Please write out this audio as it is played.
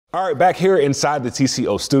All right, back here inside the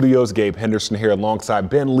TCO studios, Gabe Henderson here alongside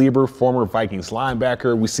Ben Leber, former Vikings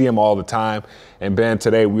linebacker. We see him all the time. And Ben,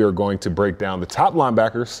 today we are going to break down the top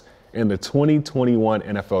linebackers in the 2021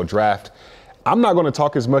 NFL Draft. I'm not going to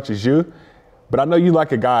talk as much as you, but I know you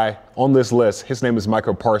like a guy on this list. His name is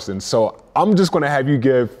Micah Parsons. So I'm just going to have you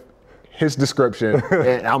give his description,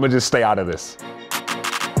 and I'm going to just stay out of this.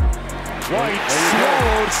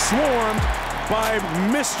 White swarmed by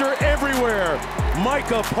Mr. Everywhere,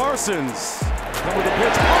 Micah Parsons. Come with the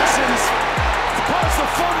pitch, Parsons caused the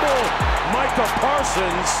fumble. Micah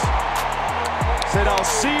Parsons said, "I'll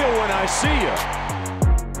see you when I see you."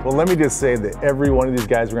 Well, let me just say that every one of these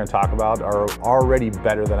guys we're going to talk about are already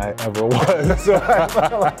better than I ever was. So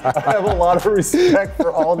I have a lot of respect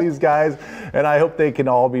for all these guys, and I hope they can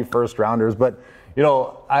all be first rounders. But, you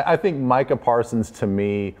know, I think Micah Parsons, to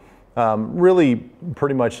me, really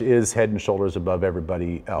pretty much is head and shoulders above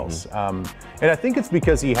everybody else. And I think it's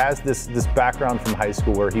because he has this background from high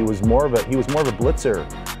school where he was more of a blitzer.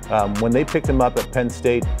 When they picked him up at Penn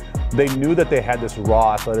State, they knew that they had this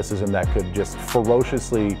raw athleticism that could just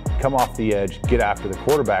ferociously come off the edge, get after the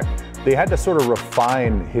quarterback. They had to sort of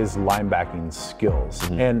refine his linebacking skills,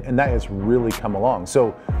 and that has really come along.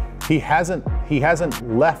 So he hasn't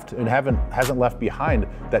left and hasn't left behind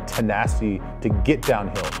that tenacity to get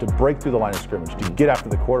downhill, to break through the line of scrimmage, to get after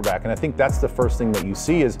the quarterback. And I think that's the first thing that you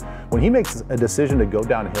see is when he makes a decision to go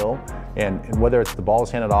downhill, and whether it's the ball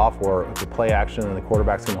is handed off or it's a play action and the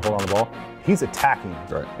quarterback's going to hold on the ball, he's attacking.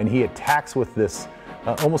 Right. And he attacks with this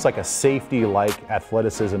almost like a safety-like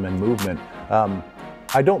athleticism and movement.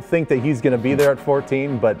 I don't think that he's going to be there at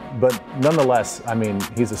 14, but nonetheless, I mean,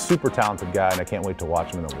 he's a super talented guy, and I can't wait to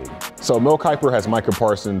watch him in the league. So Mel Kiper has Micah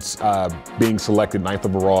Parsons being selected 9th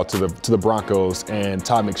overall to the Broncos, and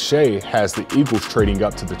Todd McShay has the Eagles trading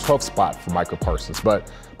up to the 12th spot for Micah Parsons.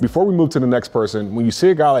 But before we move to the next person, when you see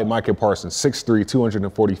a guy like Micah Parsons, 6'3",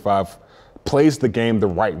 245, plays the game the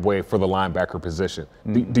right way for the linebacker position,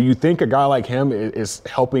 do you think a guy like him is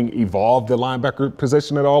helping evolve the linebacker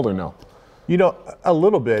position at all, or no? You know, a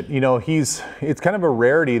little bit. You know, it's kind of a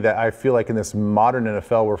rarity that I feel like in this modern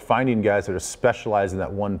NFL, we're finding guys that are specialized in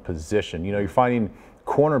that one position. You know, you're finding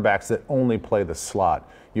cornerbacks that only play the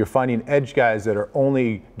slot. You're finding edge guys that are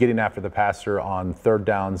only getting after the passer on third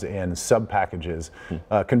downs and sub packages.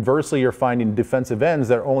 Conversely, you're finding defensive ends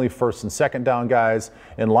that are only first and second down guys,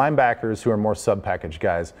 and linebackers who are more sub package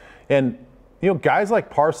guys. And, you know, guys like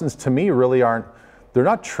Parsons, to me, really they're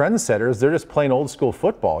not trendsetters. They're just playing old school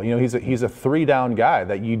football. You know, he's a three-down guy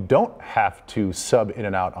that you don't have to sub in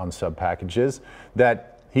and out on sub packages,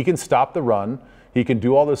 that he can stop the run. He can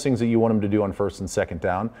do all those things that you want him to do on first and second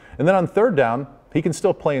down. And then on third down, he can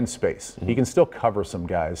still play in space. He can still cover some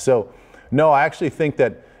guys. So, no, I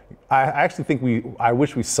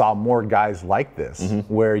wish we saw more guys like this,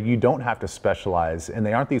 where you don't have to specialize, and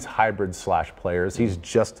they aren't these hybrid slash players. He's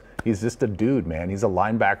just a dude, man. He's a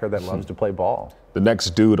linebacker that loves to play ball. The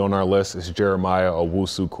next dude on our list is Jeremiah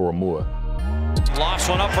Owusu-Koramoah. Lost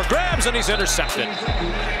one up for grabs, and he's intercepted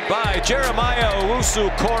by Jeremiah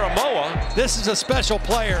Owusu-Koramoah. This is a special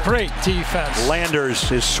player. Great defense.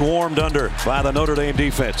 Landers is swarmed under by the Notre Dame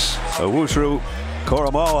defense.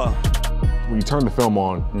 Owusu-Koramoah. When you turn the film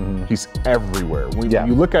on, he's everywhere. When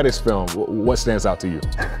you look at his film, what stands out to you?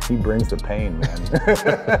 He brings the pain, man.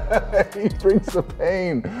 He brings the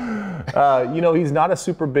pain. You know, he's not a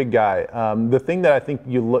super big guy. The thing that I think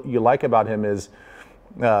you like about him is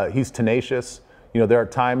he's tenacious. You know, there are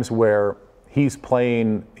times where he's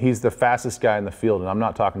the fastest guy in the field, and I'm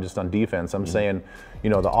not talking just on defense. I'm saying, you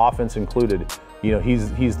know, the offense included. You know,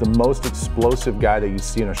 he's the most explosive guy that you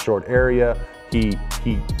see in a short area. He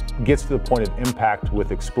gets to the point of impact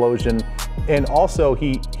with explosion, and also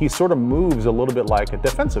he sort of moves a little bit like a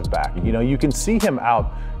defensive back. You know, you can see him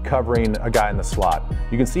out covering a guy in the slot.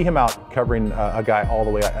 You can see him out covering a guy all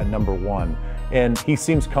the way at number one, and he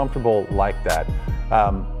seems comfortable like that.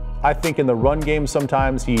 I think in the run game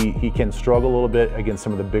sometimes he can struggle a little bit against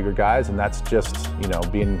some of the bigger guys, and that's just, you know,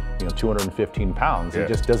 being, you know, 215 pounds. He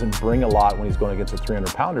just doesn't bring a lot when he's going against a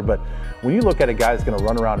 300-pounder. But when you look at a guy that's going to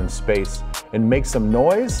run around in space and make some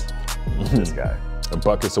noise, this guy. A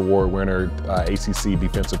Buckets Award winner, ACC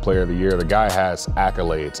Defensive Player of the Year. The guy has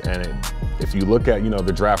accolades, and if you look at, you know,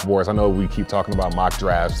 the draft boards, I know we keep talking about mock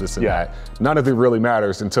drafts, this and that. None of it really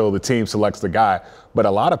matters until the team selects the guy. But a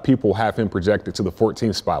lot of people have him projected to the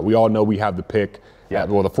 14th spot. We all know we have the pick, the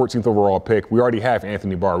 14th overall pick. We already have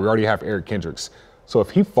Anthony Barr. We already have Eric Kendricks. So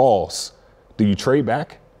if he falls, do you trade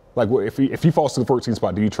back? Like, if he falls to the 14th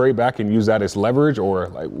spot, do you trade back and use that as leverage, or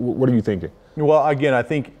like, what are you thinking? Well, again, I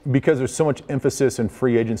think because there's so much emphasis in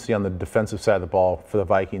free agency on the defensive side of the ball for the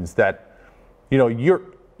Vikings that, you know,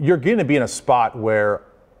 you're going to be in a spot where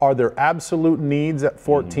are there absolute needs at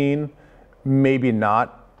 14? Maybe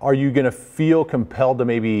not. Are you going to feel compelled to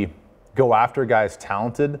maybe go after guys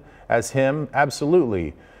talented as him?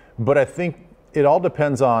 Absolutely. But I think it all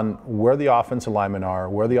depends on where the offensive linemen are,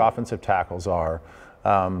 where the offensive tackles are.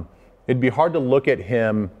 It'd be hard to look at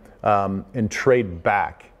him and trade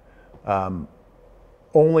back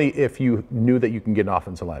only if you knew that you can get an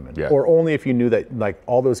offensive lineman, or only if you knew that like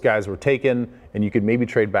all those guys were taken and you could maybe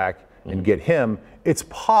trade back and get him. It's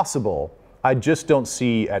possible. I just don't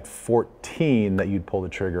see at 14 that you'd pull the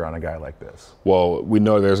trigger on a guy like this. Well, we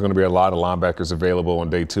know there's going to be a lot of linebackers available on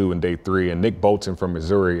day 2 and day 3, and Nick Bolton from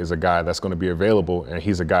Missouri is a guy that's going to be available, and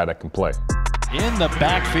he's a guy that can play. In the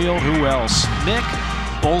backfield, who else? Nick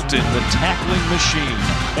Bolton, the tackling machine.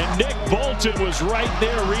 And Nick Bolton was right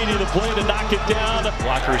there reading the play to knock it down.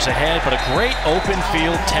 Blockers ahead, but a great open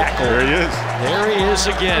field tackle. There he is. There he is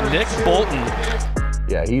again, Nick Bolton.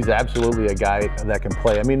 Yeah, he's absolutely a guy that can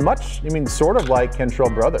play. I mean, sort of like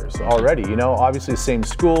Kentrell Brothers already. You know, obviously same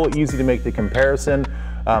school, easy to make the comparison.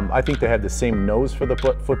 I think they have the same nose for the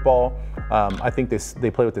football. I think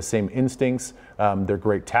they play with the same instincts. They're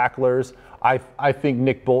great tacklers. I think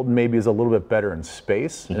Nick Bolton maybe is a little bit better in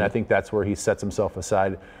space, and I think that's where he sets himself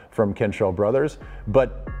aside from Kentrell Brothers.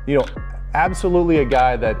 But, you know, absolutely a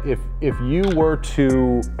guy that if the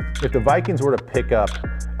Vikings were to pick up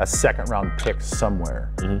a second-round pick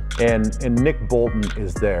somewhere, and Nick Bolton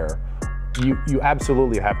is there, you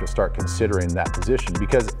absolutely have to start considering that position,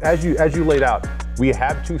 because as you laid out, we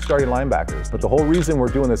have 2 starting linebackers. But the whole reason we're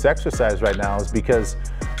doing this exercise right now is because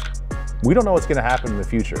we don't know what's going to happen in the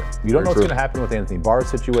future. You don't know what's going to happen with Anthony Barr's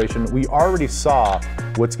situation. We already saw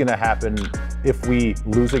what's going to happen if we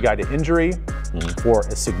lose a guy to injury for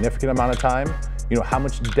a significant amount of time. You know, how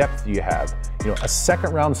much depth do you have? You know, a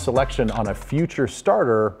second-round selection on a future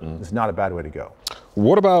starter is not a bad way to go.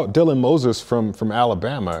 What about Dylan Moses from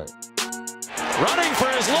Alabama? Running for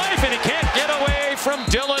his life, and he can't get away from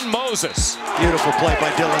Dylan Moses. Beautiful play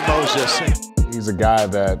by Dylan Moses. He's a guy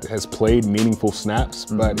that has played meaningful snaps,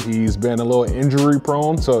 but he's been a little injury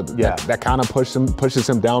prone, so that kind of pushes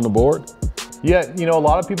him down the board. Yeah, you know, a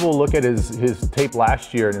lot of people look at his tape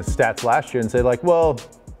last year and his stats last year and say like, well,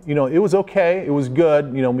 you know, it was okay, it was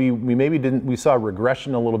good. You know, we saw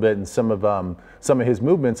regression a little bit in some of his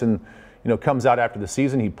movements, and you know, comes out after the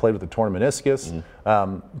season, he played with a torn meniscus.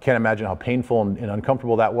 Can't imagine how painful and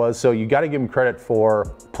uncomfortable that was. So you got to give him credit for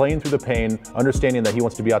playing through the pain, understanding that he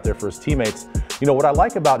wants to be out there for his teammates. You know, what I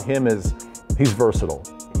like about him is he's versatile.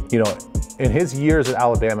 You know, in his years at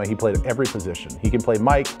Alabama, he played at every position. He can play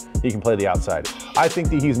Mike, he can play the outside. I think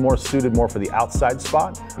that he's more suited for the outside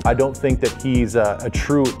spot. I don't think that he's a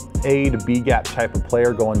true A to B gap type of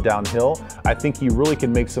player going downhill. I think he really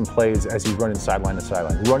can make some plays as he's running sideline to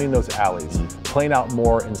sideline, running those alleys, playing out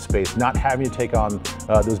more in space, not having to take on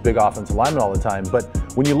those big offensive linemen all the time. But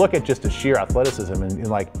when you look at just a sheer athleticism and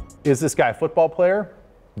like, is this guy a football player?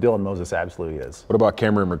 Dylan Moses absolutely is. What about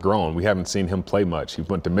Cameron McGrone? We haven't seen him play much. He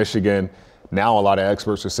went to Michigan. Now a lot of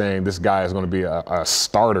experts are saying this guy is going to be a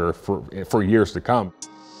starter for years to come.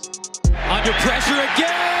 Under pressure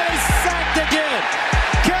again, sacked again.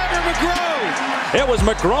 Cameron McGrone. It was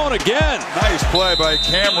McGrone again. Nice play by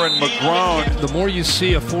Cameron McGrone. The more you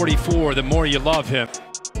see a 44, the more you love him.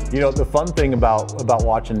 You know, the fun thing about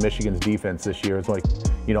watching Michigan's defense this year is like,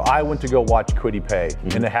 you know, I went to go watch Kwity Paye,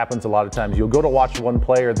 and it happens a lot of times. You'll go to watch one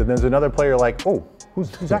player, then there's another player like, oh,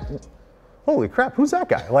 who's that? Holy crap, who's that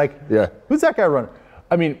guy? Like, who's that guy running?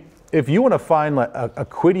 I mean, if you want to find like a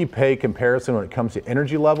Kwity Paye comparison when it comes to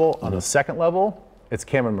energy level on the second level, it's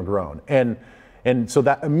Cameron McGrone. And so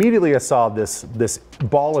that immediately I saw this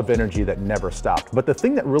ball of energy that never stopped. But the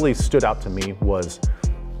thing that really stood out to me was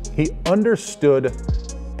he understood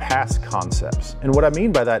pass concepts. And what I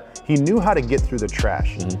mean by that, he knew how to get through the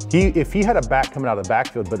trash. If he had a back coming out of the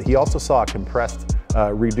backfield, but he also saw a compressed,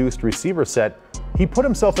 reduced receiver set, he put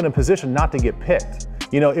himself in a position not to get picked.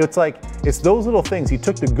 You know, it's those little things. He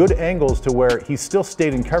took the good angles to where he still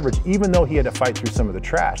stayed in coverage, even though he had to fight through some of the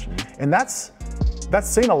trash. And that's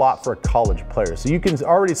saying a lot for a college player. So you can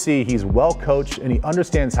already see he's well coached and he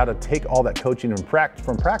understands how to take all that coaching and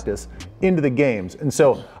from practice into the games. And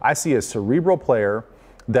so I see a cerebral player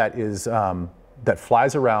that is that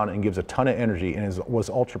flies around and gives a ton of energy and was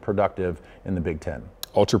ultra productive in the Big Ten.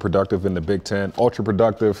 Ultra productive in the Big Ten. Ultra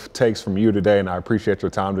productive takes from you today, and I appreciate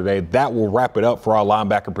your time today. That will wrap it up for our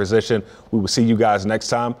linebacker position. We will see you guys next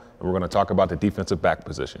time, and we're going to talk about the defensive back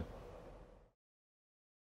position.